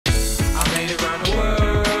it around the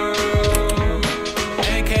world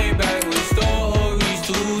and came back with stories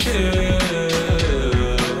to tell.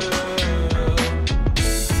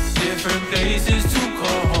 Different places to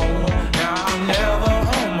call home. Now I'm never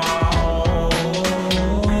on my own.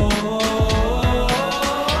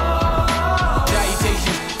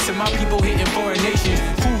 Salutations to my people hitting foreign nations.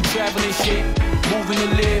 Food, traveling shit, moving to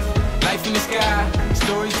live. Life in the sky,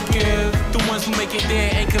 stories to give. The ones who make it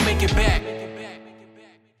there and can make it back.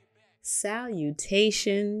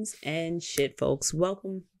 Salutations and shit, folks.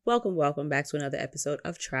 Welcome back to another episode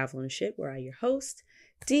of Travel and Shit, where I, your host,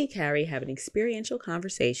 D. Carrie, have an experiential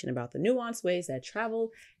conversation about the nuanced ways that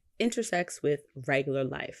travel intersects with regular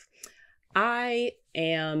life. I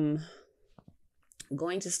am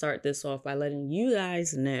going to start this off by letting you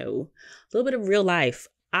guys know a little bit of real life.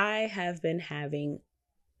 I have been having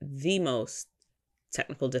the most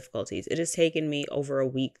technical difficulties. It has taken me over a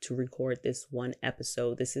week to record this one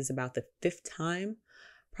episode. This is about the fifth time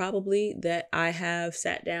probably that I have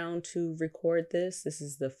sat down to record this. This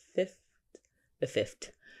is the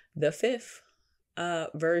fifth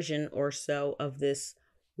version or so of this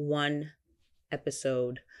one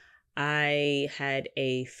episode. I had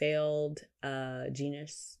a failed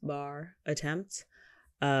Genius Bar attempt.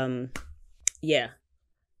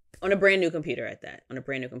 On a brand new computer at that, And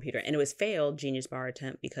it was failed Genius Bar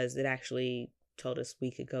attempt because it actually told us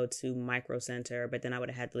we could go to Micro Center, but then I would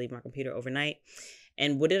have had to leave my computer overnight.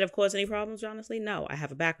 And would it have caused any problems, honestly? No, I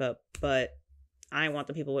have a backup, but I want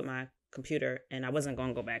the people with my computer, and I wasn't going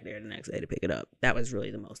to go back there the next day to pick it up. That was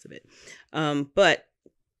really the most of it. But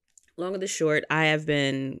long and the short, I have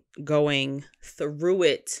been going through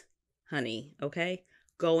it, honey, okay?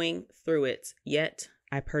 Going through it, yet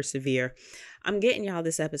I persevere. I'm getting y'all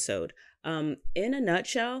this episode. In a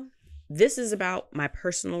nutshell, this is about my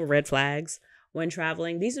personal red flags when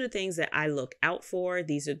traveling. These are the things that I look out for.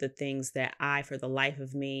 These are the things that I, for the life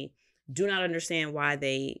of me, do not understand why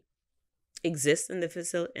they exist in the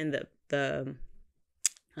facility, in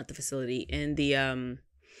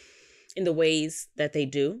the ways that they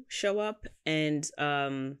do show up. And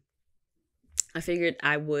I figured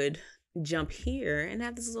I would jump here and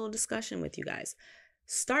have this little discussion with you guys.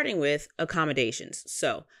 Starting with accommodations.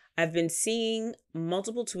 So I've been seeing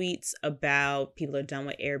multiple tweets about people are done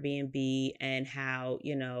with Airbnb and how,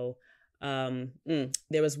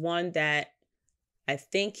 there was one that I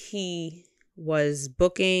think he was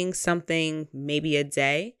booking something maybe a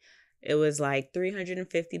day. It was like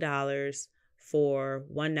 $350 for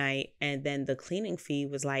one night. And then the cleaning fee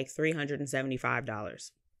was like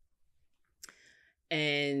 $375.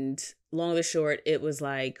 And long and short, it was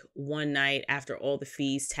like one night after all the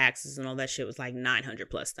fees, taxes, and all that shit was like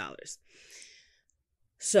 $900+.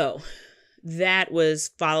 So that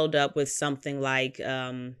was followed up with something like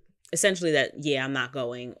essentially that, yeah, I'm not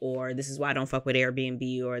going, or this is why I don't fuck with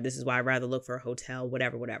Airbnb, or this is why I'd rather look for a hotel,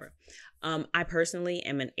 whatever. I personally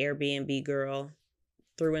am an Airbnb girl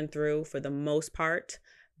through and through for the most part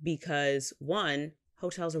because, one,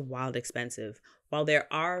 hotels are wild expensive. While there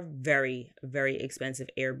are very, very expensive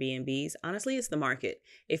Airbnbs, honestly, it's the market.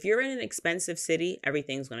 If you're in an expensive city,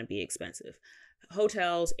 everything's going to be expensive.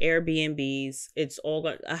 Hotels, Airbnbs, it's all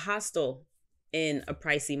going. A hostel in a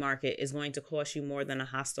pricey market is going to cost you more than a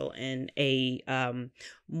hostel in a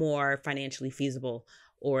more financially feasible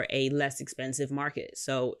or a less expensive market.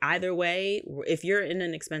 So either way, if you're in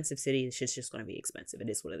an expensive city, it's just going to be expensive. It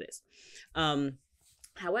is what it is.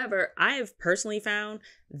 However, I have personally found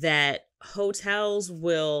that hotels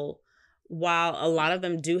will, while a lot of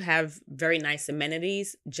them do have very nice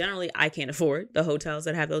amenities, generally I can't afford the hotels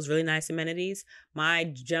that have those really nice amenities.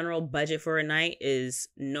 My general budget for a night is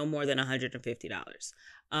no more than $150.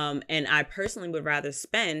 And I personally would rather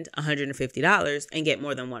spend $150 and get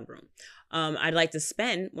more than one room. I'd like to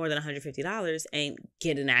spend more than $150 and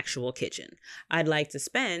get an actual kitchen. I'd like to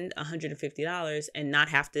spend $150 and not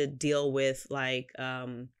have to deal with like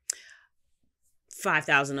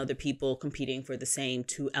 5,000 other people competing for the same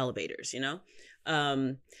 2 elevators, Now,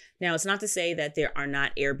 it's not to say that there are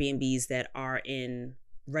not Airbnbs that are in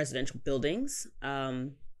residential buildings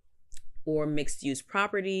or mixed use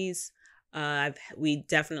properties. We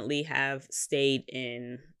definitely have stayed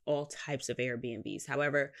in all types of Airbnbs.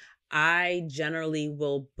 However, I generally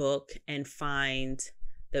will book and find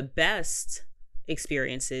the best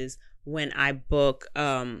experiences when I book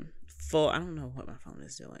I don't know what my phone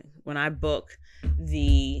is doing. When I book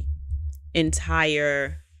the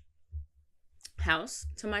entire house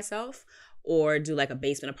to myself, or do like a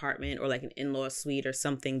basement apartment or like an in-law suite or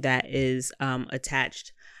something that is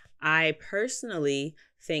attached. I personally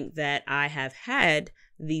think that I have had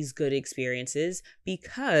these good experiences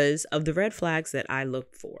because of the red flags that I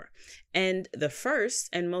look for. And the first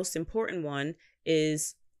and most important one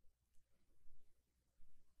is,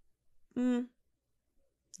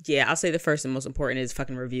 I'll say the first and most important is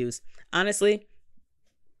fucking reviews. Honestly,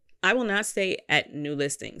 I will not stay at new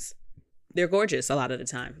listings. They're gorgeous a lot of the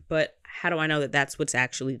time, but how do I know that that's what's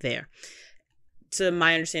actually there? To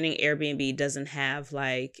my understanding, Airbnb doesn't have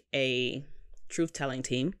like a truth-telling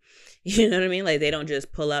team. You know what I mean? Like, they don't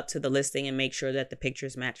just pull up to the listing and make sure that the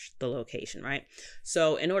pictures match the location, right?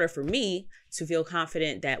 So in order for me to feel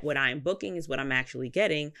confident that what I'm booking is what I'm actually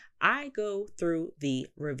getting, I go through the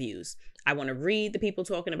reviews. I want to read the people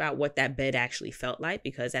talking about what that bed actually felt like,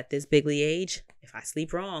 because at this bigly age, if I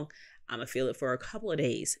sleep wrong, I'm going to feel it for a couple of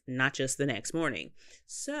days, not just the next morning.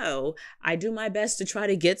 So I do my best to try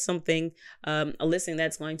to get something, a listing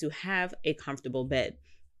that's going to have a comfortable bed.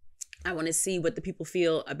 I want to see what the people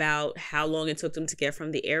feel about how long it took them to get from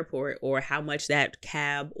the airport, or how much that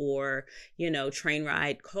cab or, train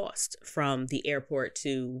ride cost from the airport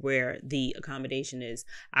to where the accommodation is.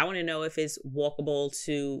 I want to know if it's walkable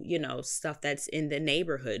to, stuff that's in the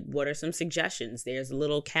neighborhood. What are some suggestions? There's a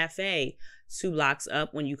little cafe 2 blocks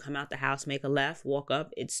up. When you come out the house, make a left, walk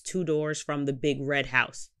up. It's 2 doors from the big red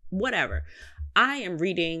house. Whatever. I am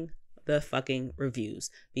reading the fucking reviews,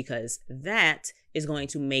 because that is going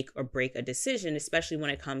to make or break a decision, especially when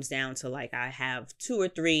it comes down to, like, I have 2 or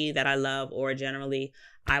 3 that I love, or generally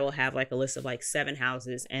I will have like a list of like 7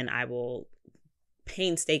 houses, and I will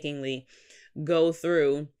painstakingly go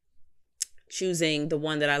through choosing the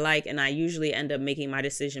one that I like, and I usually end up making my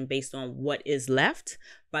decision based on what is left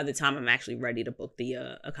by the time I'm actually ready to book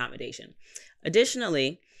the accommodation.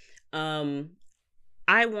 Additionally, I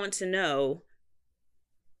want to know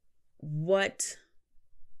what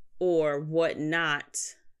or what not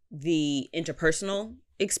the interpersonal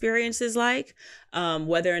experience is like,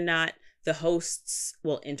 whether or not the hosts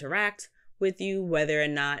will interact with you, whether or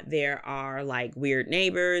not there are like weird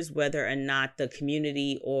neighbors, whether or not the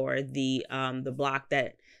community or the block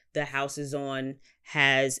that the house is on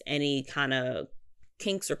has any kind of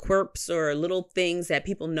kinks or quirks or little things that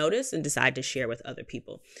people notice and decide to share with other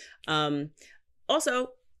people.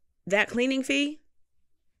 Also, that cleaning fee,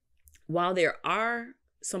 while there are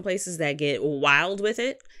some places that get wild with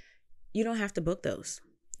it, you don't have to book those.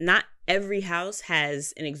 Not every house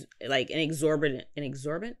has an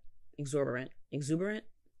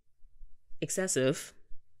excessive.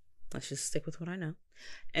 Let's just stick with what I know.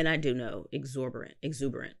 And I do know exuberant.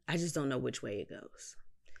 I just don't know which way it goes.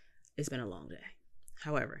 It's been a long day.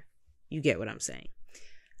 However, you get what I'm saying.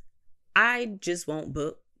 I just won't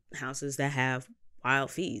book houses that have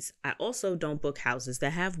wild fees. I also don't book houses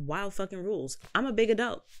that have wild fucking rules. I'm a big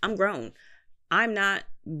adult. I'm grown. I'm not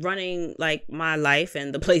running like my life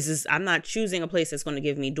and the places. I'm not choosing a place that's going to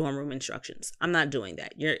give me dorm room instructions. I'm not doing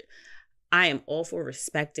that. I am all for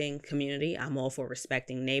respecting community. I'm all for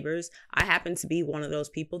respecting neighbors. I happen to be one of those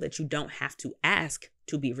people that you don't have to ask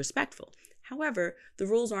to be respectful. However, the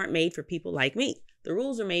rules aren't made for people like me. The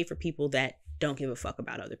rules are made for people that don't give a fuck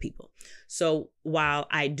about other people. So while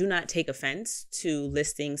I do not take offense to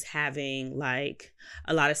listings having like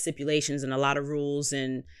a lot of stipulations and a lot of rules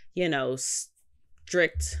and,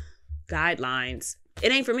 strict guidelines,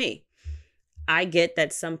 it ain't for me. I get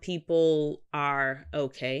that some people are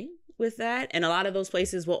okay with that. And a lot of those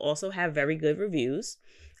places will also have very good reviews.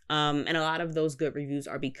 And a lot of those good reviews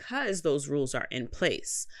are because those rules are in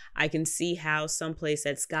place. I can see how some place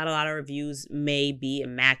that's got a lot of reviews may be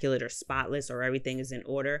immaculate or spotless or everything is in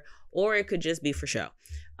order, or it could just be for show.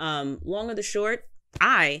 Long or the short,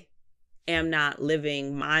 I am not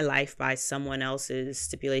living my life by someone else's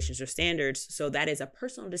stipulations or standards. So that is a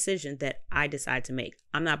personal decision that I decide to make.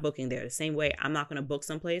 I'm not booking there. The same way I'm not going to book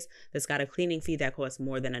someplace that's got a cleaning fee that costs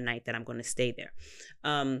more than a night that I'm going to stay there.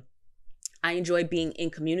 I enjoy being in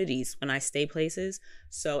communities when I stay places.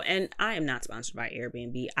 So, and I am not sponsored by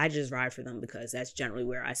Airbnb. I just ride for them because that's generally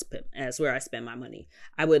where I spend my money.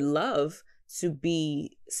 I would love to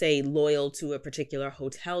be, say, loyal to a particular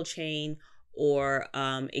hotel chain or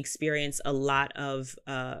experience a lot of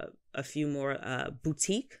a few more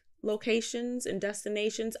boutique locations and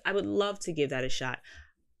destinations. I would love to give that a shot.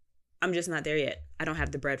 I'm just not there yet. I don't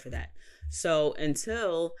have the bread for that. So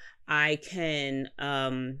until I can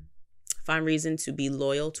find reason to be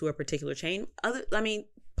loyal to a particular chain,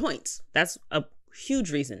 points. That's a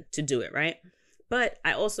huge reason to do it, right? But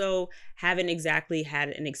I also haven't exactly had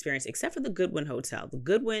an experience, except for the Goodwin Hotel. The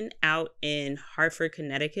Goodwin out in Hartford,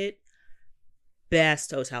 Connecticut,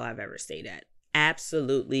 best hotel I've ever stayed at.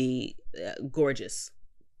 Absolutely gorgeous.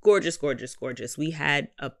 Gorgeous. We had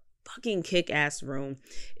a fucking kick-ass room.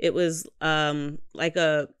 It was I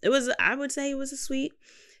would say it was a suite.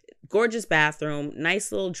 Gorgeous bathroom,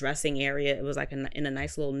 nice little dressing area. It was like in a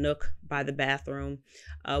nice little nook by the bathroom,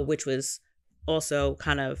 which was also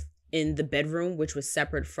kind of in the bedroom, which was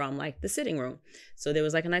separate from like the sitting room. So there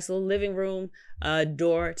was like a nice little living room,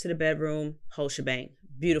 door to the bedroom, whole shebang.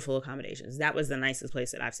 Beautiful accommodations. That was the nicest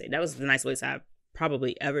place that I've stayed. That was the nicest place I've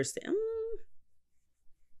probably ever stayed.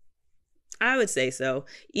 I would say so.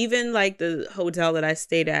 Even like the hotel that I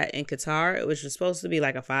stayed at in Qatar, it was just supposed to be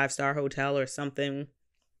like a 5-star hotel or something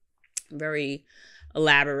very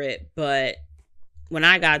elaborate, but when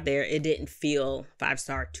I got there, it didn't feel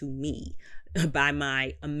 5-star to me by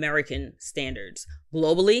my American standards.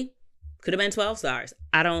 Globally, could have been 12 stars.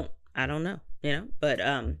 I don't know, but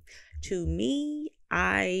to me,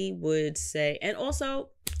 I would say, and also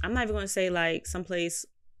I'm not even going to say like someplace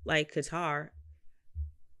like Qatar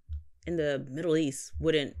in the Middle East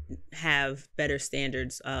wouldn't have better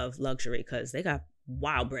standards of luxury, because they got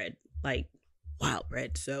wild bread.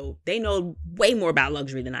 So they know way more about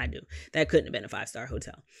luxury than I do. That couldn't have been a 5-star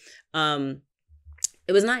hotel.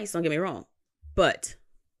 It was nice, don't get me wrong, but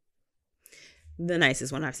the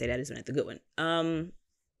nicest one I've stayed at isn't it the good one.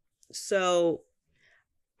 So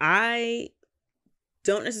I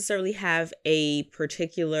don't necessarily have a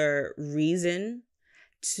particular reason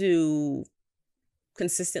to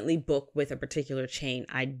consistently book with a particular chain.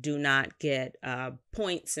 I do not get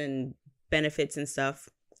points and benefits and stuff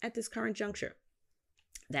at this current juncture.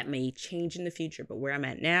 That may change in the future, but where I'm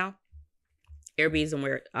at now,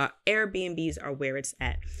 Airbnbs are where it's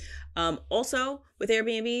at. Also, with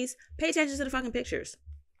Airbnbs, pay attention to the fucking pictures.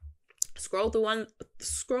 Scroll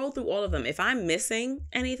through all of them. If I'm missing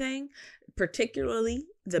anything, particularly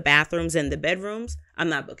the bathrooms and the bedrooms, I'm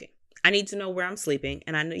not booking. I need to know where I'm sleeping,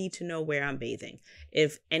 and I need to know where I'm bathing.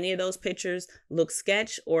 If any of those pictures look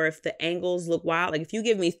sketch, or if the angles look wild, like if you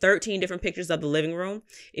give me 13 different pictures of the living room,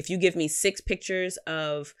 if you give me 6 pictures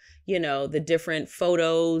of, the different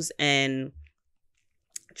photos and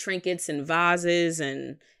trinkets and vases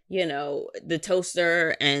and, the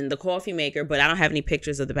toaster and the coffee maker, but I don't have any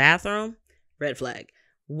pictures of the bathroom, red flag.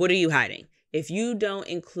 What are you hiding? If you don't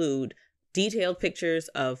include detailed pictures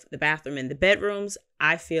of the bathroom and the bedrooms,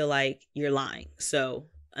 I feel like you're lying. So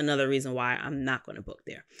another reason why I'm not going to book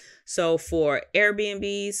there. So for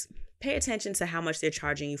Airbnbs, pay attention to how much they're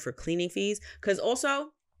charging you for cleaning fees. Because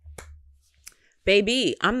also,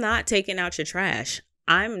 baby, I'm not taking out your trash.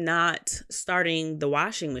 I'm not starting the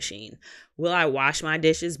washing machine. Will I wash my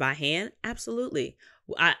dishes by hand? Absolutely.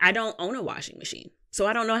 I don't own a washing machine, so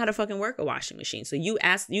I don't know how to fucking work a washing machine. So you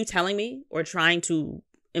telling me or trying to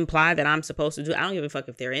imply that I'm supposed to do, I don't give a fuck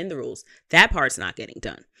if they're in the rules. That part's not getting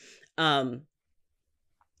done.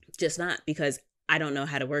 Just not, because I don't know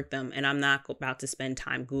how to work them, and I'm not about to spend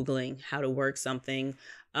time Googling how to work something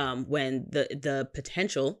when the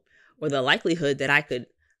potential or the likelihood that I could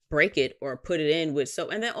break it or put it in with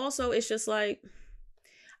soap. And then also, it's just like,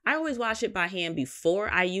 I always wash it by hand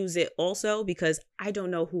before I use it also, because I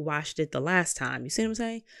don't know who washed it the last time. You see what I'm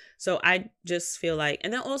saying? So I just feel like,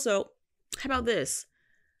 and then also, how about this?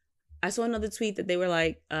 I saw another tweet that they were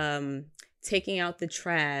like, taking out the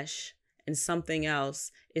trash and something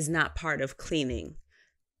else is not part of cleaning.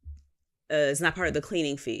 It's not part of the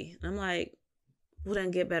cleaning fee. And I'm like, well,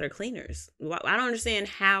 then get better cleaners. I don't understand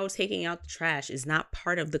how taking out the trash is not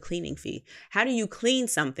part of the cleaning fee. How do you clean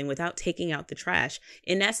something without taking out the trash?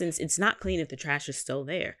 In essence, it's not clean if the trash is still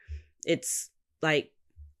there. It's like,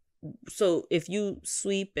 so if you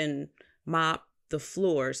sweep and mop the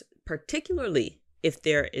floors, particularly if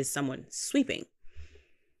there is someone sweeping,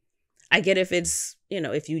 I get if it's,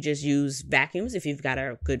 if you just use vacuums, if you've got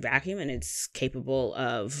a good vacuum and it's capable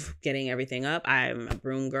of getting everything up. I'm a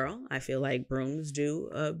broom girl. I feel like brooms do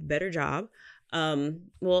a better job.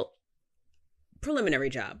 Preliminary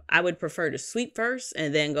job. I would prefer to sweep first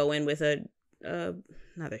and then go in with neither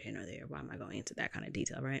here nor there. Why am I going into that kind of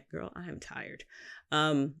detail, right? Girl, I am tired.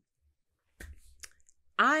 I'm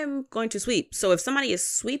going to sweep. So if somebody is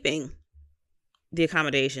sweeping the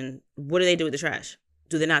accommodation, what do they do with the trash?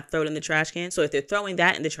 Do they not throw it in the trash can? So if they're throwing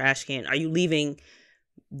that in the trash can, are you leaving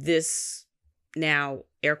this, now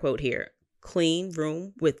air quote here, clean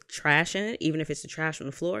room with trash in it, even if it's the trash on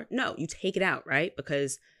the floor? No, you take it out, right?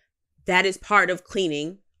 Because that is part of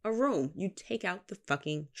cleaning a room. You take out the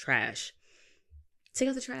fucking trash. Take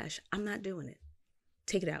out the trash. I'm not doing it.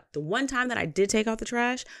 take it out. The one time that I did take out the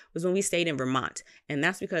trash was when we stayed in Vermont. And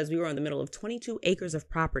that's because we were in the middle of 22 acres of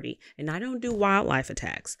property. And I don't do wildlife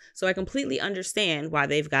attacks. So I completely understand why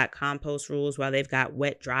they've got compost rules, why they've got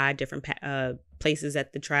wet, dry, different places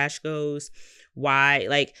that the trash goes. Why,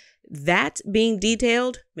 like, that being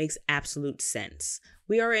detailed makes absolute sense.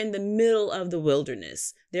 We are in the middle of the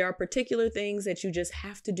wilderness. There are particular things that you just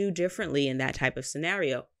have to do differently in that type of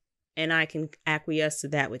scenario. And I can acquiesce to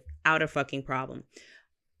that without a fucking problem.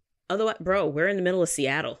 Otherwise, bro, we're in the middle of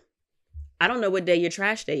Seattle. I don't know what day your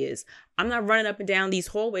trash day is. I'm not running up and down these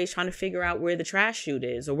hallways trying to figure out where the trash chute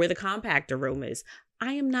is or where the compactor room is.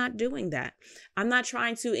 I am not doing that. I'm not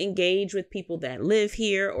trying to engage with people that live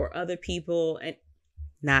here or other people, and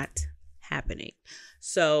not happening.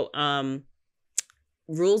 So,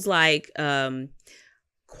 rules like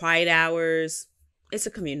quiet hours, it's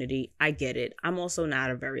a community. I get it. I'm also not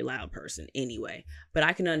a very loud person anyway, but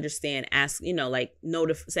I can understand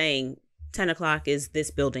saying 10 o'clock is this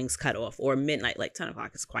building's cut off, or midnight. Like 10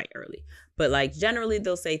 o'clock is quite early, but like generally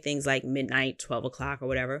they'll say things like midnight, 12 o'clock or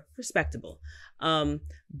whatever, respectable.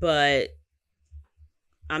 But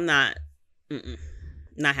I'm not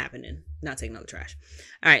happening. Not taking out the trash.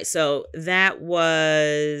 All right. So that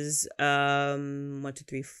was 1, 2,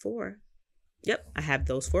 3, 4. Yep. I have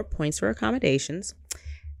those 4 points for accommodations.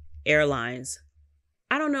 Airlines.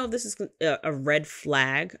 I don't know if this is a red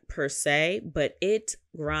flag per se, but it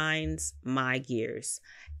grinds my gears.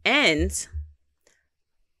 And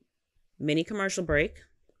mini commercial break,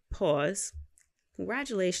 pause.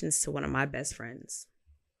 Congratulations to one of my best friends,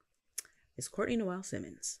 Miss Courtney Noel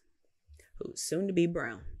Simmons, who's soon to be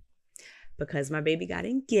brown, because my baby got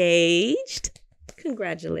engaged.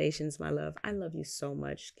 Congratulations, my love. I love you so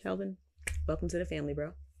much. Kelvin, welcome to the family,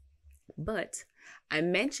 bro. But I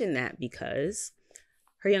mentioned that because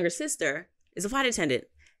her younger sister is a flight attendant.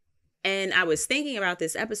 And I was thinking about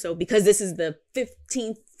this episode because this is the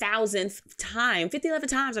 15,000th time, 11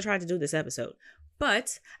 times I tried to do this episode.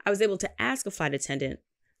 But I was able to ask a flight attendant,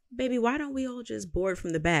 baby, why don't we all just board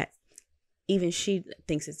from the back? Even she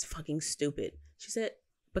thinks it's fucking stupid. She said,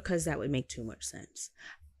 because that would make too much sense.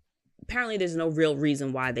 Apparently, there's no real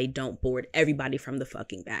reason why they don't board everybody from the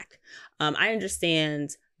fucking back. I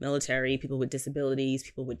understand military, people with disabilities,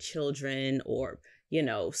 people with children, or,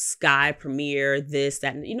 Sky Premier, this,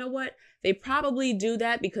 that. And you know what? They probably do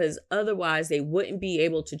that because otherwise they wouldn't be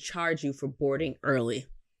able to charge you for boarding early.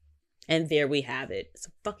 And there we have it. It's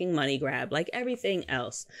a fucking money grab like everything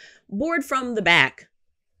else. Board from the back.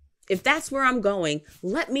 If that's where I'm going,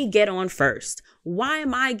 let me get on first. Why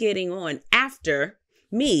am I getting on after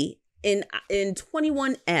me in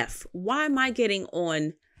 21F? Why am I getting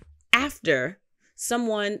on after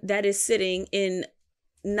someone that is sitting in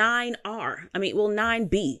 9R?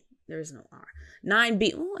 9B. There is no R.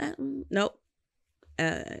 9B. Nope.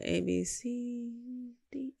 A, B, C,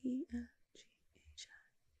 D, E, F, G, H,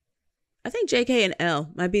 I. I think J, K, and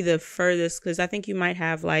L might be the furthest, because I think you might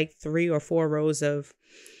have like 3 or 4 rows of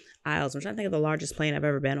aisles. I'm trying to think of the largest plane I've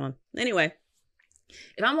ever been on. Anyway,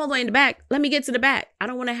 if I'm all the way in the back, let me get to the back. I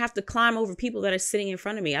don't want to have to climb over people that are sitting in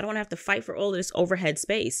front of me. I don't want to have to fight for all of this overhead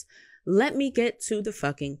space. Let me get to the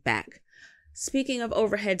fucking back. Speaking of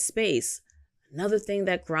overhead space, another thing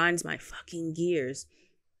that grinds my fucking gears.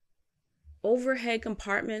 Overhead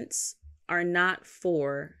compartments are not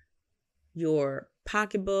for your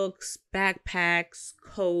pocketbooks, backpacks,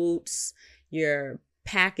 coats, your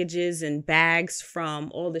packages and bags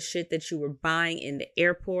from all the shit that you were buying in the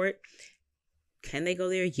airport. Can they go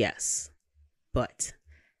there? Yes. But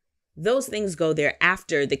those things go there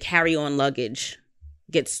after the carry-on luggage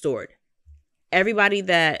gets stored. Everybody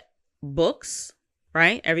that books,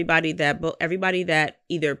 right? Everybody that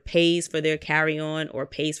either pays for their carry-on or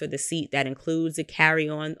pays for the seat that includes the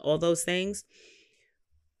carry-on, all those things,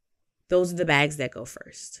 those are the bags that go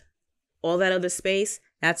first. All that other space,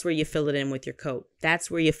 that's where you fill it in with your coat.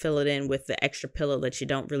 That's where you fill it in with the extra pillow that you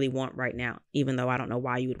don't really want right now, even though I don't know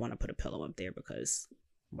why you would want to put a pillow up there, because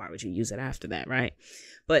why would you use it after that, right?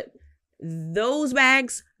 But those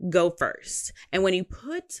bags go first. And when you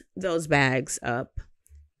put those bags up,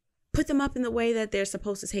 put them up in the way that they're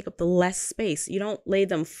supposed to take up the less space. You don't lay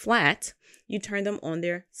them flat. You turn them on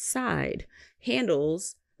their side.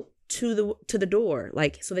 Handles to the door,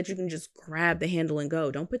 like, so that you can just grab the handle and go.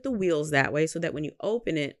 Don't put the wheels that way so that when you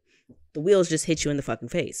open it, the wheels just hit you in the fucking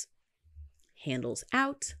face. Handles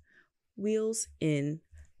out, wheels in,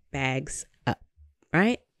 bags up,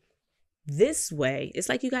 right? This way, it's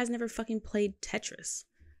like you guys never fucking played Tetris.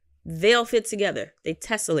 They'll fit together. They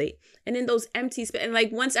tessellate. And in those empty space, and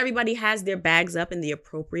like once everybody has their bags up in the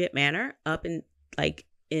appropriate manner, up in like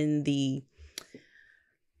in the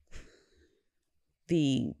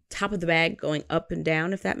the top of the bag going up and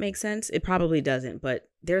down, if that makes sense. It probably doesn't, but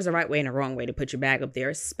there's a right way and a wrong way to put your bag up there,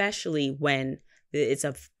 especially when it's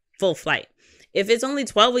a full flight. If it's only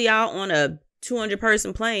 12 of y'all on a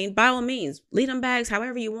 200-person plane, by all means, leave them bags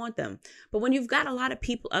however you want them. But when you've got a lot of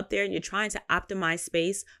people up there and you're trying to optimize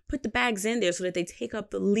space, put the bags in there so that they take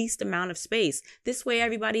up the least amount of space. This way,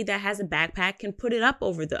 everybody that has a backpack can put it up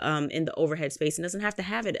over the in the overhead space and doesn't have to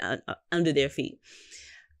have it under their feet.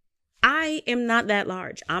 I am not that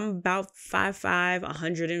large. I'm about 5'5",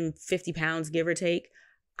 150 pounds, give or take.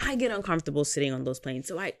 I get uncomfortable sitting on those planes.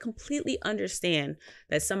 So I completely understand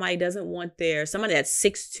that somebody that's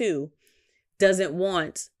 6'2", doesn't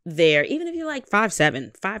want their, even if you're like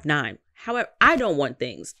 5'7", 5'9". However, I don't want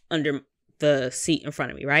things under the seat in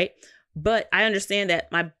front of me, right? But I understand that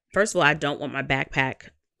first of all, I don't want my backpack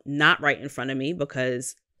not right in front of me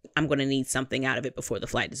because I'm going to need something out of it before the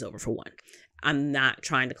flight is over, for one. I'm not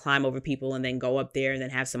trying to climb over people and then go up there and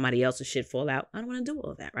then have somebody else's shit fall out. I don't want to do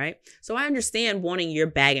all of that, right? So I understand wanting your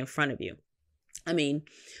bag in front of you. I mean,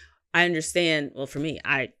 I understand, well, for me,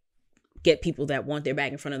 I get people that want their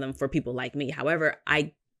bag in front of them for people like me. However,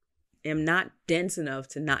 I am not dense enough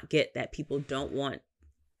to not get that people don't want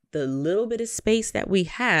the little bit of space that we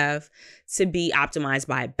have to be optimized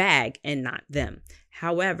by a bag and not them.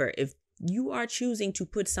 However, if you are choosing to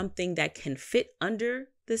put something that can fit under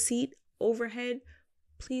the seat overhead,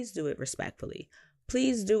 please do it respectfully.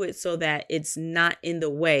 Please do it so that it's not in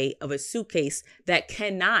the way of a suitcase that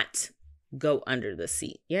cannot go under the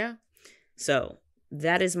seat. Yeah. So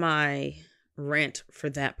that is my rant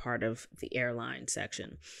for that part of the airline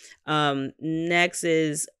section. Next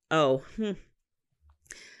is,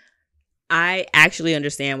 I actually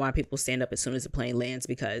understand why people stand up as soon as the plane lands,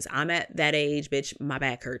 because I'm at that age, bitch, my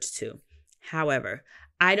back hurts too. However,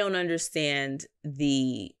 I don't understand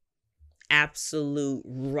the absolute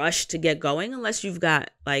rush to get going unless you've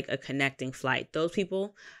got like a connecting flight. Those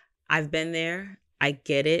people, I've been there. I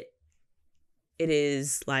get it. It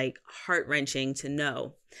is like heart-wrenching to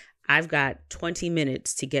know I've got 20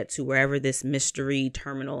 minutes to get to wherever this mystery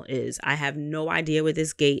terminal is. I have no idea where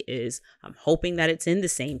this gate is. I'm hoping that it's in the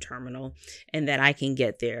same terminal and that I can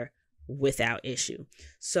get there without issue.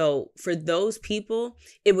 So for those people,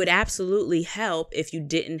 it would absolutely help if you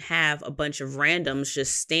didn't have a bunch of randoms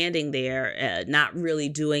just standing there, not really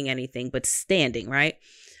doing anything, but standing, right?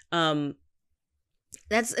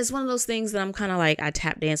 It's one of those things that I'm kind of like, I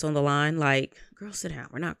tap dance on the line, like, girl, sit down.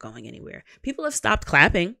 We're not going anywhere. People have stopped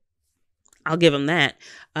clapping. I'll give them that.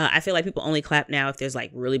 I feel like people only clap now if there's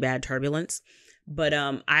like really bad turbulence. But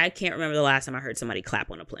I can't remember the last time I heard somebody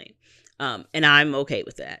clap on a plane. And I'm okay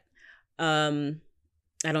with that.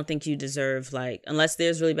 I don't think you deserve, like, unless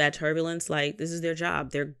there's really bad turbulence, like, this is their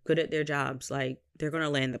job. They're good at their jobs. Like, they're going to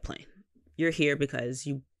land the plane. You're here because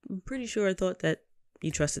I'm pretty sure thought that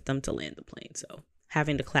you trusted them to land the plane. So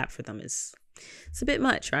having to clap for them it's a bit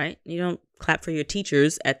much, right? You don't clap for your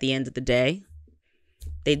teachers at the end of the day.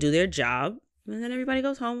 They do their job and then everybody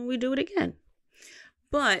goes home and we do it again.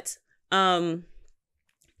 But y'all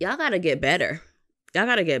gotta get better. Y'all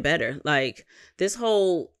gotta get better. Like, this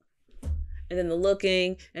whole, and then the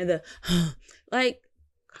looking and the like,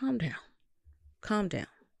 calm down.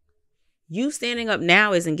 You standing up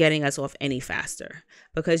now isn't getting us off any faster,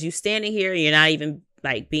 because you standing here and you're not even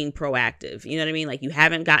like being proactive. You know what I mean? Like, you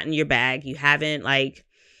haven't gotten your bag. You haven't like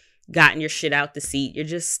gotten your shit out the seat. You're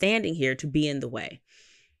just standing here to be in the way.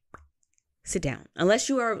 Sit down. Unless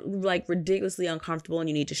you are like ridiculously uncomfortable and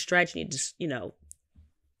you need to stretch and you just,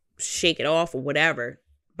 shake it off or whatever,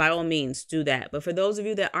 by all means do that. But for those of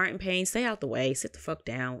you that aren't in pain, stay out the way. Sit the fuck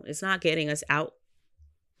down. It's not getting us out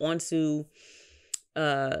into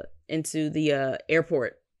the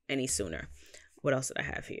airport any sooner. What else did I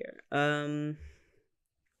have here?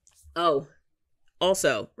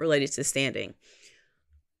 Also related to standing.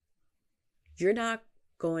 You're not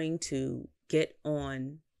going to get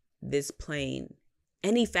on this plane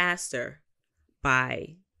any faster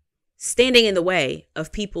by standing in the way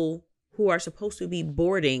of people who are supposed to be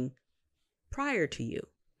boarding prior to you.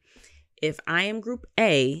 If I am group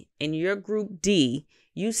A and you're group D,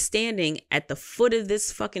 you standing at the foot of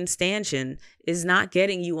this fucking stanchion is not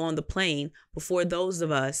getting you on the plane before those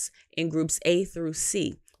of us in groups A through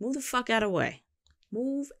C. Move the fuck out of the way.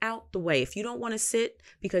 Move out the way. If you don't want to sit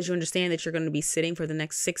because you understand that you're going to be sitting for the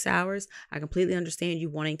next 6 hours, I completely understand you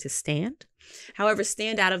wanting to stand. However,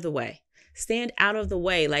 stand out of the way. Stand out of the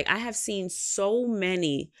way. Like, I have seen so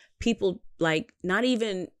many people, like, not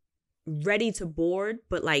even ready to board,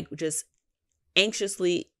 but like just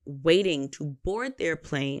anxiously waiting to board their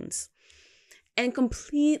planes and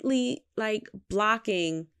completely like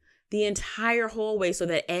blocking the entire hallway so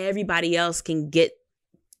that everybody else can get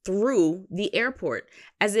through the airport,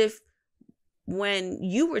 as if when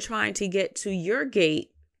you were trying to get to your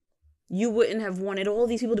gate, you wouldn't have wanted all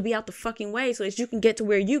these people to be out the fucking way so that you can get to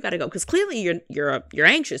where you got to go. Because clearly you're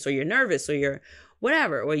anxious, or you're nervous, or you're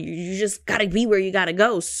whatever, or you just got to be where you got to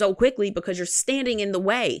go so quickly because you're standing in the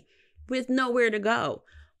way with nowhere to go.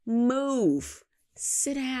 Move.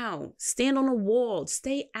 Sit down. Stand on a wall.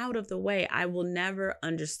 Stay out of the way. I will never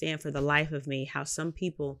understand for the life of me how some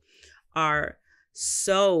people are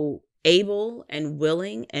so able and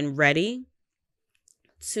willing and ready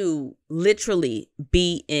to literally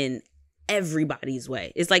be in everybody's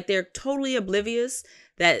way. It's like they're totally oblivious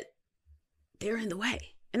that they're in the way.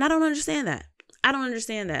 And I don't understand that. I don't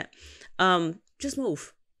understand that. Just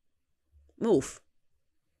move. Move.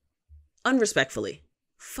 Unrespectfully.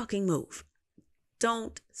 Fucking move.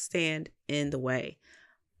 Don't stand in the way.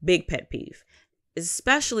 Big pet peeve.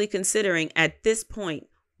 Especially considering at this point,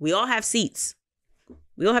 we all have seats.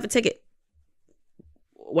 We all have a ticket.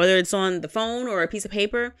 Whether it's on the phone or a piece of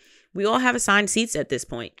paper, we all have assigned seats at this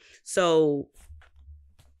point. So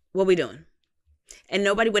what we doing? And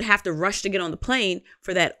nobody would have to rush to get on the plane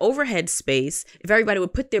for that overhead space if everybody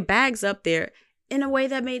would put their bags up there in a way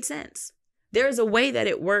that made sense. There is a way that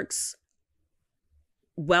it works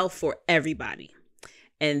well for everybody.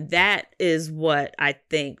 And that is what I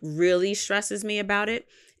think really stresses me about it,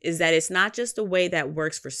 is that it's not just a way that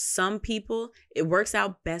works for some people. It works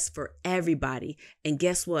out best for everybody. And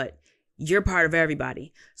guess what? You're part of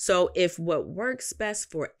everybody. So if what works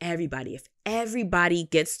best for everybody, if everybody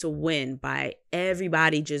gets to win by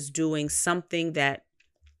everybody just doing something that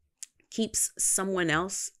keeps someone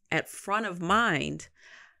else at front of mind,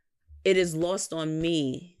 it is lost on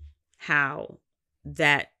me how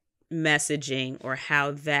that messaging or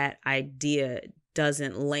how that idea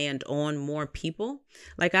doesn't land on more people.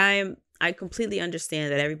 Like I completely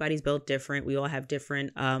understand that everybody's built different. We all have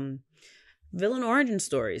different villain origin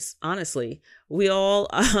stories. Honestly, we all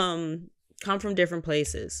come from different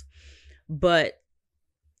places. But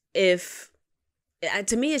if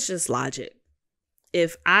to me, it's just logic.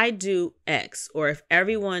 If I do X, or if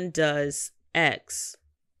everyone does X,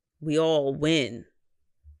 we all win.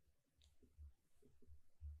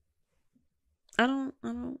 I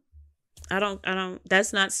don't,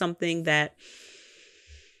 that's not something that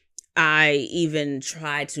I even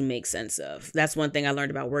try to make sense of. That's one thing I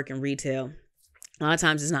learned about working retail. A lot of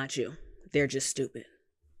times it's not you. They're just stupid.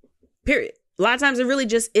 Period. A lot of times it really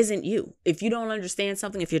just isn't you. If you don't understand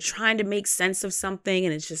something, if you're trying to make sense of something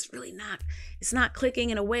and it's just really it's not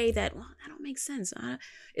clicking in a way that, well, that don't make sense.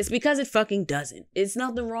 It's because it fucking doesn't. It's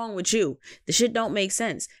nothing wrong with you. The shit don't make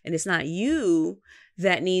sense. And it's not you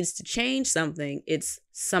that needs to change something. It's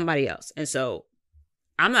somebody else. And so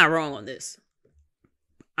I'm not wrong on this.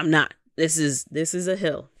 I'm not. This is a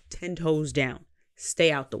hill. 10 toes down.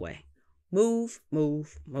 Stay out the way. Move,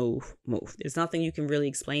 move, move, move. There's nothing you can really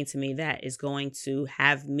explain to me that is going to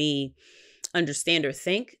have me understand or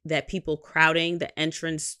think that people crowding the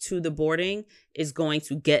entrance to the boarding is going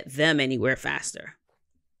to get them anywhere faster.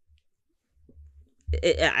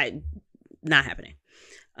 Not happening.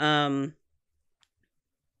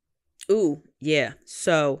 Ooh, yeah.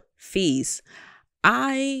 So fees.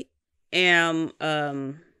 I'm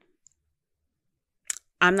not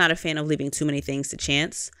a fan of leaving too many things to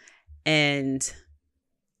chance. And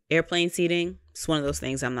airplane seating, it's one of those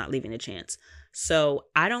things I'm not leaving to chance. So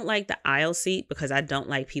I don't like the aisle seat because I don't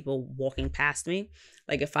like people walking past me.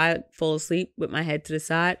 Like if I fall asleep with my head to the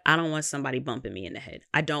side, I don't want somebody bumping me in the head.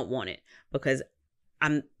 I don't want it because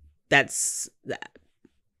I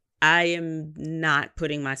am not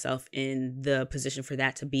putting myself in the position for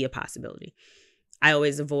that to be a possibility. I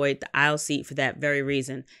always avoid the aisle seat for that very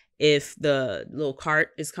reason. If the little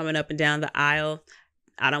cart is coming up and down the aisle,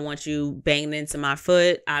 I don't want you banging into my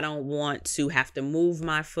foot. I don't want to have to move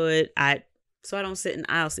my foot. So I don't sit in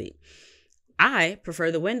the aisle seat. I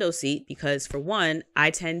prefer the window seat because, for one,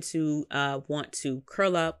 I tend to want to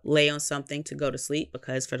curl up, lay on something to go to sleep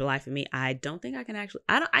because, for the life of me, I don't think I can actually.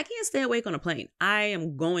 I can't stay awake on a plane. I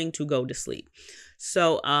am going to go to sleep.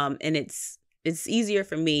 So and it's easier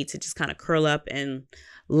for me to just kind of curl up and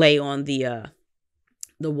lay on the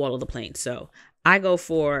wall of the plane. So I go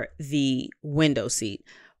for the window seat,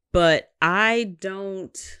 but I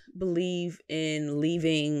don't believe in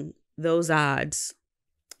leaving those odds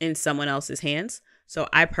in someone else's hands. So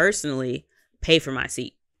I personally pay for my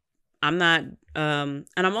seat. I'm not, and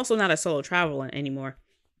I'm also not a solo traveler anymore.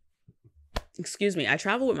 Excuse me. I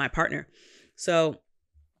travel with my partner. So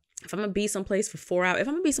if I'm going to be someplace for 4 hours, if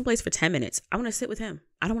I'm going to be someplace for 10 minutes, I want to sit with him.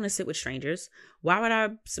 I don't want to sit with strangers. Why would I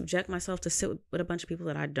subject myself to sit with a bunch of people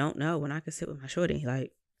that I don't know when I could sit with my shorty?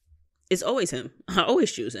 Like, it's always him. I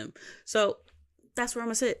always choose him. So that's where I'm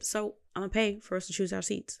going to sit. So I'm going to pay for us to choose our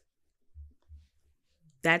seats.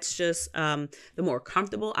 That's just the more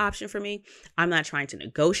comfortable option for me. I'm not trying to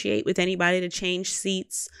negotiate with anybody to change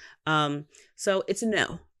seats. So it's a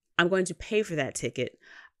no. I'm going to pay for that ticket.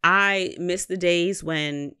 I miss the days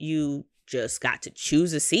when you just got to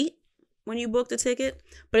choose a seat when you booked a ticket,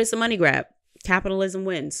 but it's a money grab. Capitalism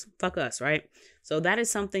wins. Fuck us, right? So that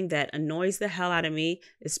is something that annoys the hell out of me,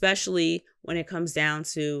 especially when it comes down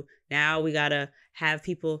to now we got to have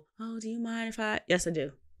people, oh, do you mind if I? Yes, I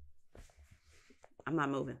do. I'm not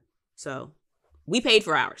moving. So we paid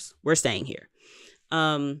for ours. We're staying here.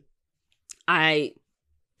 I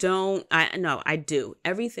do.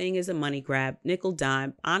 Everything is a money grab, nickel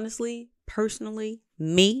dime. Honestly, personally,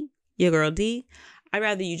 me, your girl D, I'd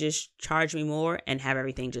rather you just charge me more and have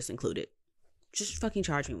everything just included. Just fucking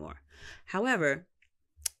charge me more. However,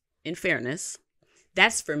 in fairness,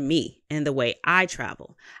 that's for me and the way I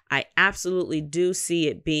travel. I absolutely do see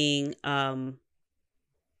it being a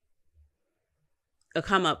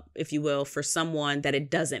come up, if you will, for someone that it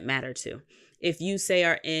doesn't matter to. If you say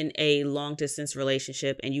are in a long distance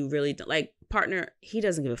relationship and you really don't like partner, he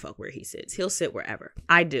doesn't give a fuck where he sits. He'll sit wherever.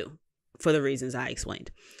 I do, for the reasons I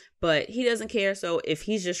explained. But he doesn't care. So if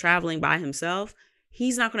he's just traveling by himself,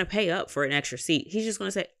 he's not going to pay up for an extra seat. He's just going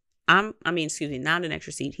to say, not an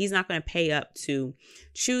extra seat. He's not going to pay up to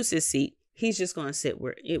choose his seat. He's just going to sit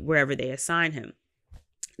wherever they assign him.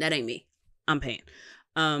 That ain't me. I'm paying.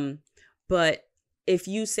 But if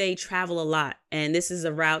you say travel a lot and this is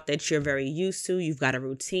a route that you're very used to, you've got a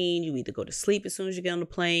routine, you either go to sleep as soon as you get on the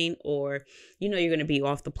plane or you know you're going to be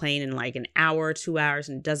off the plane in like an hour or 2 hours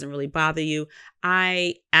and it doesn't really bother you.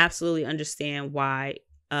 I absolutely understand why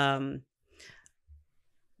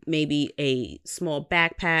maybe a small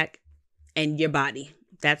backpack and your body.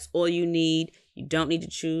 That's all you need. You don't need to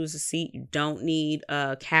choose a seat. You don't need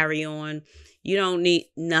a carry-on. You don't need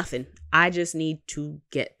nothing. I just need to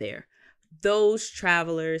get there. Those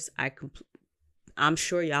travelers, I'm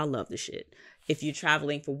sure y'all love the shit. If you're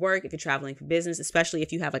traveling for work, if you're traveling for business, especially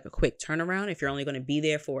if you have like a quick turnaround, if you're only going to be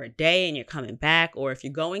there for a day and you're coming back, or if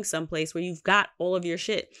you're going someplace where you've got all of your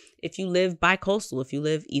shit. If you live bi-coastal, if you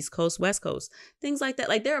live East Coast, West Coast, things like that.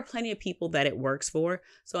 Like there are plenty of people that it works for.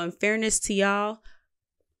 So in fairness to y'all,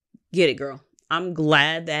 get it, girl. I'm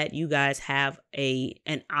glad that you guys have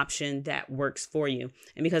an option that works for you.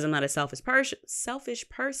 And because I'm not a selfish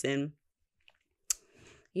person,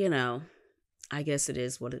 you know, I guess it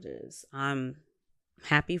is what it is. I'm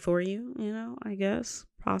happy for you, you know, I guess,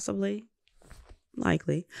 possibly,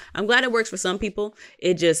 likely. I'm glad it works for some people.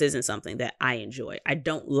 It just isn't something that I enjoy. I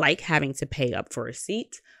don't like having to pay up for a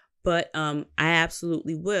seat, but I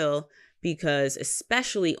absolutely will because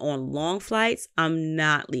especially on long flights, I'm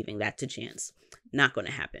not leaving that to chance. Not going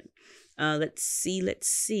to happen. Let's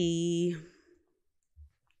see.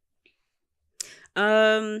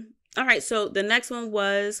 All right, so the next one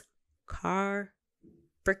was car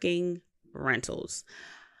freaking rentals.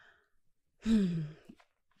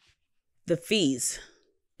 The fees.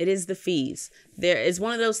 It is the fees. There is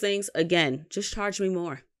one of those things, again, just charge me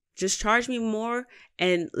more. Just charge me more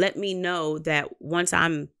and let me know that once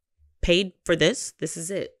I'm paid for this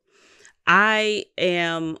is it. I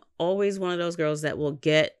am always one of those girls that will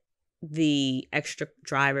get the extra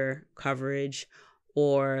driver coverage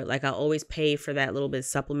or like I'll always pay for that little bit of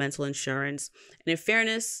supplemental insurance. And in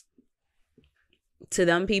fairness to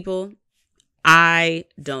them people, I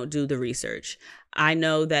don't do the research. I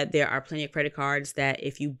know that there are plenty of credit cards that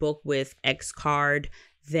if you book with X card,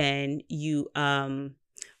 then you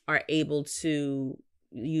are able to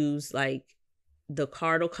use like the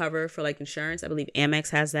card will cover for like insurance. I believe Amex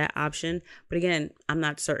has that option. But again, I'm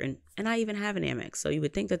not certain. And I even have an Amex. So you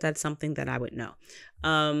would think that that's something that I would know.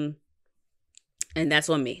 And that's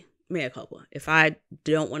on me. Mea culpa. If I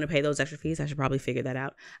don't want to pay those extra fees, I should probably figure that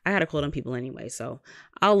out. I got to quote on people anyway. So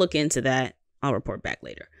I'll look into that. I'll report back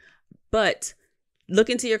later. But look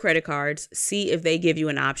into your credit cards. See if they give you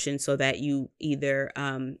an option so that you either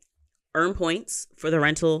earn points for the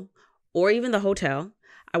rental or even the hotel.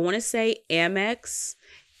 I want to say Amex.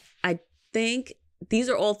 I think these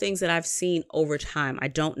are all things that I've seen over time. I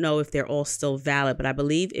don't know if they're all still valid, but I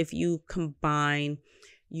believe if you combine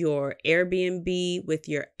your Airbnb with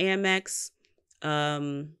your Amex,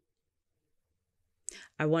 I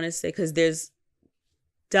want to say, because there's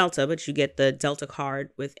Delta, but you get the Delta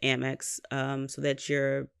card with Amex, so that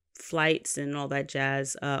your flights and all that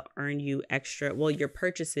jazz earn you extra. Well, your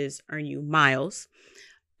purchases earn you miles,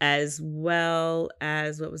 as well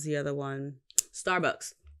as, what was the other one?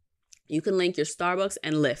 Starbucks. You can link your Starbucks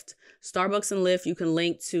and Lyft. Starbucks and Lyft, you can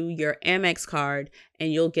link to your Amex card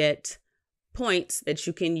and you'll get points that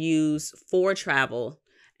you can use for travel.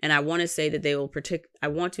 And I want to say that I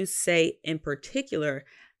want to say in particular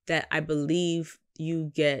that I believe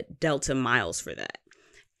you get Delta miles for that.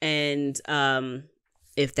 And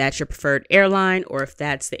if that's your preferred airline, or if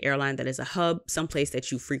that's the airline that is a hub, someplace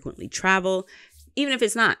that you frequently travel, even if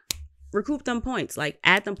it's not, recoup them points, like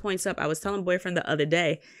add them points up. I was telling boyfriend the other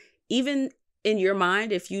day, even in your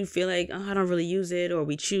mind, if you feel like, oh, I don't really use it, or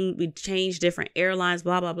we change different airlines,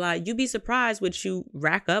 blah, blah, blah, you'd be surprised what you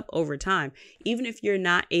rack up over time. Even if you're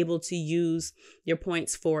not able to use your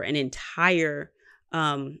points for an entire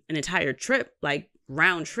trip, like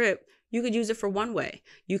round trip, you could use it for one way.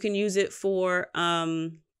 You can use it for upgrades.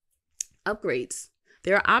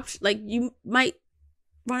 There are options, like you might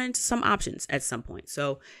run into some options at some point.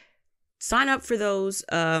 So sign up for those,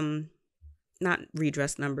 not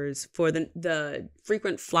redress numbers, for the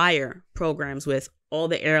frequent flyer programs with all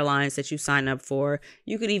the airlines that you sign up for.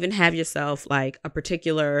 You could even have yourself like a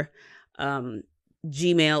particular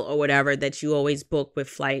Gmail or whatever that you always book with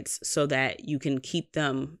flights, so that you can keep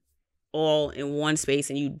them all in one space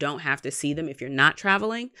and you don't have to see them if you're not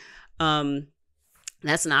traveling.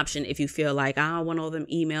 That's an option if you feel like, I don't want all them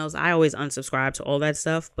emails. I always unsubscribe to all that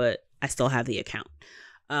stuff, but I still have the account.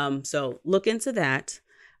 So look into that,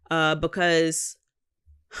 because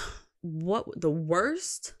what the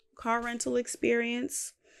worst car rental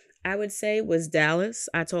experience I would say was Dallas.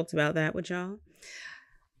 I talked about that with y'all.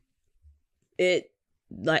 I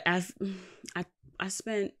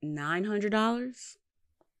spent $900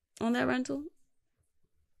 on that rental.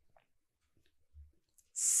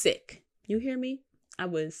 Sick. You hear me? I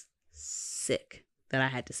was sick that I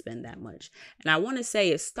had to spend that much. And I want to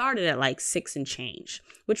say it started at like $6 and change,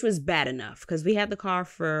 which was bad enough because we had the car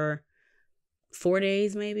for 4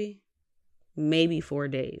 days, maybe 4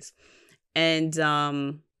 days. And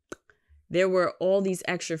there were all these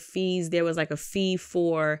extra fees. There was like a fee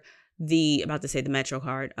for the Metro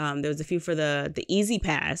card. There was a fee for the Easy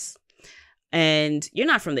Pass. And you're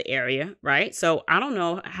not from the area, right? So I don't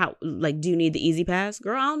know how, like, do you need the Easy Pass?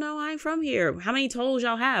 Girl, I don't know. I ain't from here. How many tolls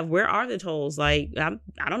y'all have? Where are the tolls? Like,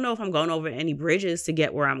 I don't know if I'm going over any bridges to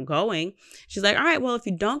get where I'm going. She's like, all right, well, if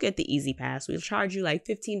you don't get the Easy Pass, we'll charge you like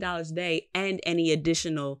 $15 a day and any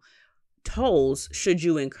additional tolls should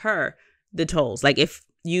you incur the tolls. Like if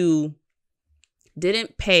you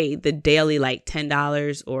didn't pay the daily like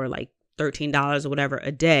 $10 or like $13 or whatever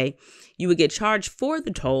a day, you would get charged for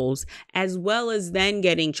the tolls, as well as then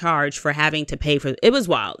getting charged for having to pay for it. Was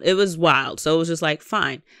wild. It was wild. So it was just like,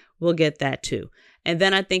 fine, we'll get that too. And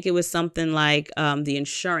then I think it was something like the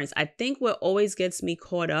insurance. I think what always gets me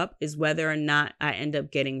caught up is whether or not I end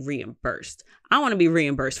up getting reimbursed. I want to be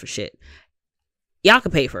reimbursed for shit. Y'all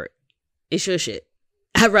can pay for it. It's your shit.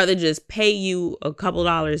 I'd rather just pay you a couple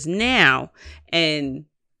dollars now and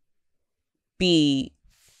be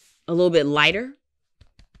a little bit lighter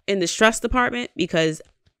in the stress department, because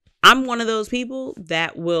I'm one of those people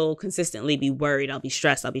that will consistently be worried. I'll be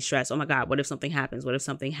stressed. Oh my God, what if something happens?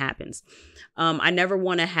 I never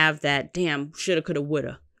want to have that damn shoulda, coulda,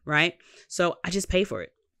 woulda, right? So I just pay for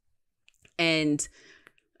it. And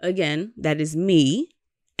again, that is me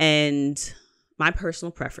and my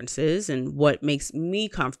personal preferences and what makes me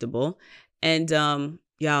comfortable. And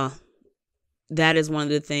y'all, that is one of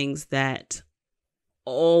the things that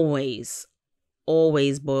always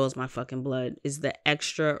boils my fucking blood, is the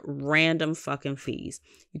extra random fucking fees.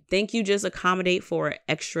 You think you just accommodate for an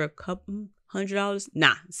extra couple $100?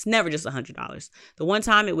 Nah, it's never just $100. The one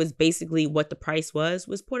time it was basically what the price was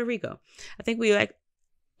Puerto Rico. I think we like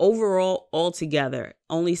overall altogether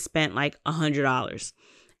only spent like $100,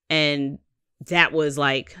 and that was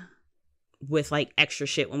like with like extra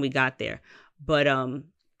shit when we got there. But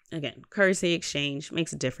again, currency exchange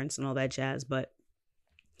makes a difference and all that jazz, but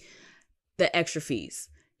the extra fees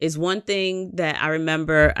is one thing that I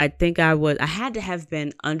remember. I think I had to have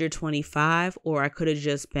been under 25, or I could have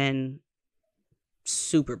just been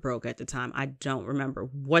super broke at the time. I don't remember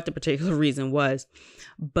what the particular reason was,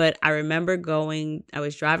 but I remember I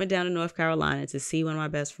was driving down to North Carolina to see one of my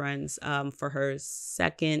best friends for her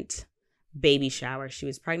second baby shower. She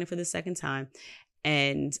was pregnant for the second time,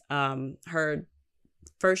 and her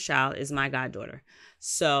first child is my goddaughter.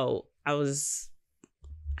 So I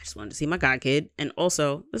just wanted to see my god kid. And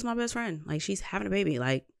also, this is my best friend. Like, she's having a baby.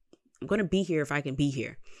 Like, I'm going to be here if I can be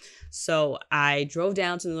here. So I drove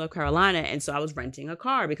down to North Carolina. And so I was renting a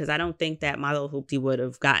car because I don't think that my little hoopty would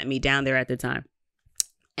have gotten me down there at the time.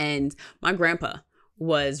 And my grandpa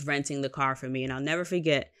was renting the car for me. And I'll never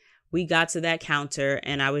forget, we got to that counter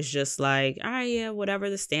and I was just like, all right, yeah, whatever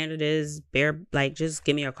the standard is, just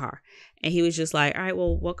give me a car. And he was just like, all right,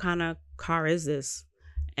 well, what kind of car is this?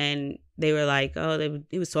 And they were like,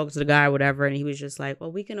 he was talking to the guy or whatever. And he was just like,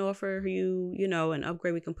 well, we can offer you, an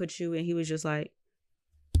upgrade. We can put you. And he was just like,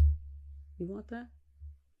 you want that?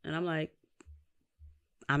 And I'm like,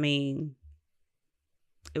 I mean,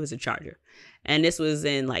 it was a Charger. And this was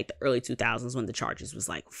in like the early 2000s when the Chargers was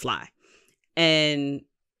like fly. And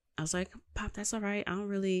I was like, Pop, that's all right.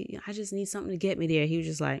 I just need something to get me there. He was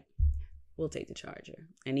just like, we'll take the Charger.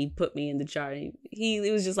 And he put me in the Charger. He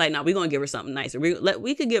was just like, no, we're going to give her something nicer. We're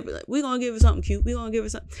going to give her something cute. We're going to give her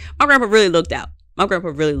something. My grandpa really looked out.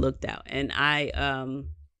 And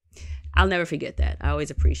I'll never forget that. I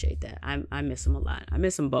always appreciate that. I miss them a lot. I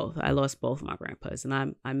miss them both. I lost both my grandpas,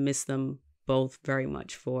 and I miss them both very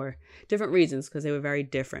much for different reasons because they were very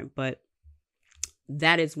different. But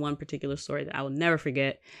that is one particular story that I will never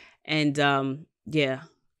forget. And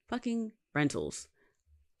fucking rentals.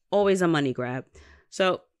 Always a money grab.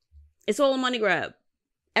 So it's all a money grab.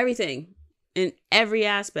 Everything in every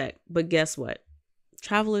aspect. But guess what?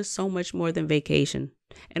 Travel is so much more than vacation.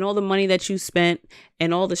 And all the money that you spent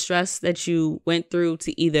and all the stress that you went through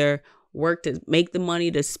to either work to make the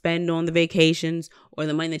money to spend on the vacations, or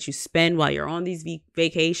the money that you spend while you're on these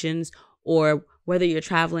vacations, or whether you're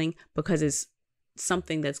traveling because it's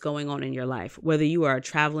something that's going on in your life, whether you are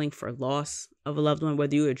traveling for loss of a loved one,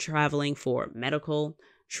 whether you are traveling for medical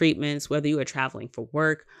treatments, whether you are traveling for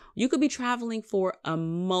work. You could be traveling for a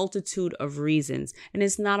multitude of reasons, and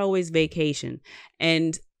it's not always vacation.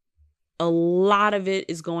 And a lot of it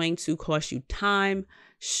is going to cost you time,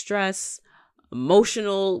 stress,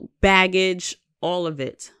 emotional baggage, all of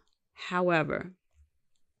it. However,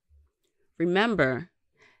 remember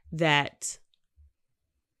that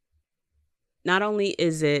not only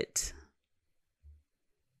is it,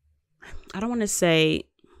 I don't want to say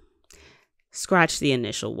scratch the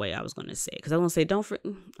initial way I was going to say, because I want to say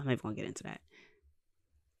I'm not even going to get into that.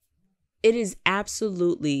 It is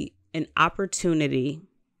absolutely an opportunity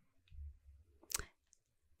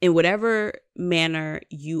in whatever manner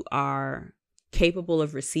you are capable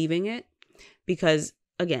of receiving it. Because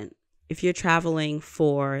again, if you're traveling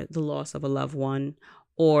for the loss of a loved one,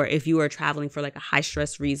 or if you are traveling for like a high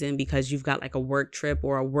stress reason because you've got like a work trip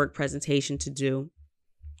or a work presentation to do,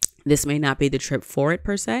 this may not be the trip for it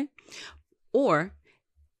per se, or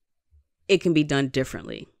it can be done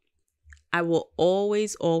differently. I will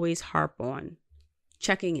always harp on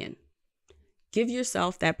checking in. Give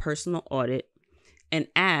yourself that personal audit and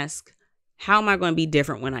ask, how am I going to be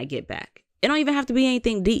different when I get back? It don't even have to be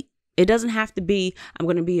anything deep. It doesn't have to be, I'm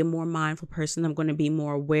going to be a more mindful person. I'm going to be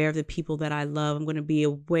more aware of the people that I love. I'm going to be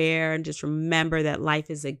aware and just remember that life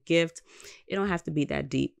is a gift. It don't have to be that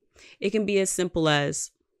deep. It can be as simple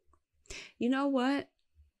as, you know what?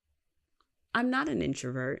 I'm not an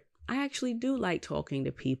introvert. I actually do like talking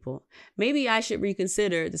to people. Maybe I should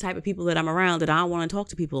reconsider the type of people that I'm around, that I don't want to talk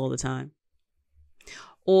to people all the time.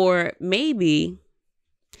 Or maybe,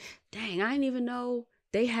 dang, I didn't even know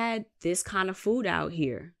they had this kind of food out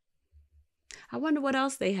here. I wonder what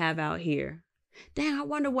else they have out here. Dang, I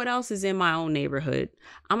wonder what else is in my own neighborhood.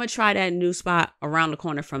 I'm going to try that new spot around the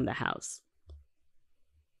corner from the house.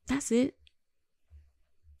 That's it.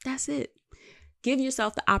 That's it. Give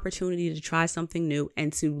yourself the opportunity to try something new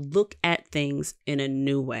and to look at things in a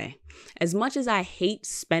new way. As much as I hate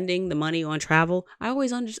spending the money on travel, I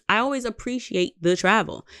always appreciate the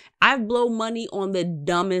travel. I blow money on the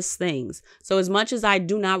dumbest things. So as much as I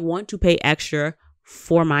do not want to pay extra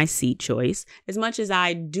for my seat choice, as much as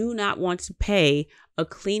I do not want to pay a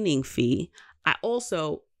cleaning fee, I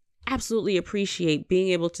also absolutely appreciate being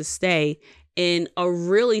able to stay in a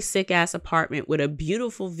really sick ass apartment with a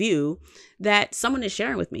beautiful view that someone is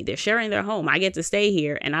sharing with me. They're sharing their home. I get to stay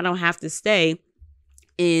here and I don't have to stay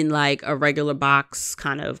in like a regular box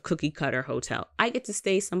kind of cookie cutter hotel. I get to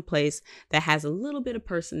stay someplace that has a little bit of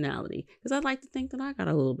personality, because I'd like to think that I got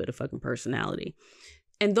a little bit of fucking personality.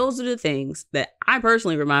 And those are the things that I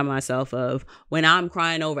personally remind myself of when I'm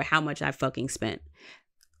crying over how much I fucking spent.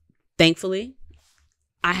 Thankfully,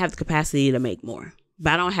 I have the capacity to make more,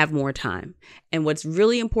 but I don't have more time. And what's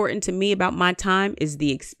really important to me about my time is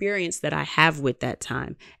the experience that I have with that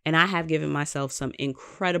time. And I have given myself some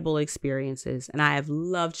incredible experiences, and I have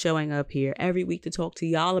loved showing up here every week to talk to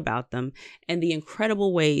y'all about them and the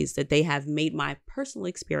incredible ways that they have made my personal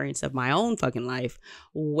experience of my own fucking life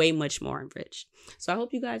way much more enriched. So I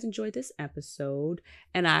hope you guys enjoyed this episode,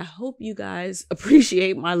 and I hope you guys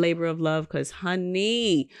appreciate my labor of love, because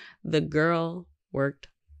honey, the girl worked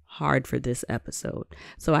hard for this episode.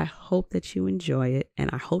 So I hope that you enjoy it, and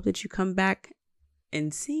I hope that you come back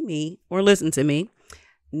and see me or listen to me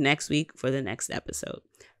next week for the next episode.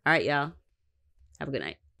 All right, y'all. Have a good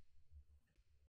night.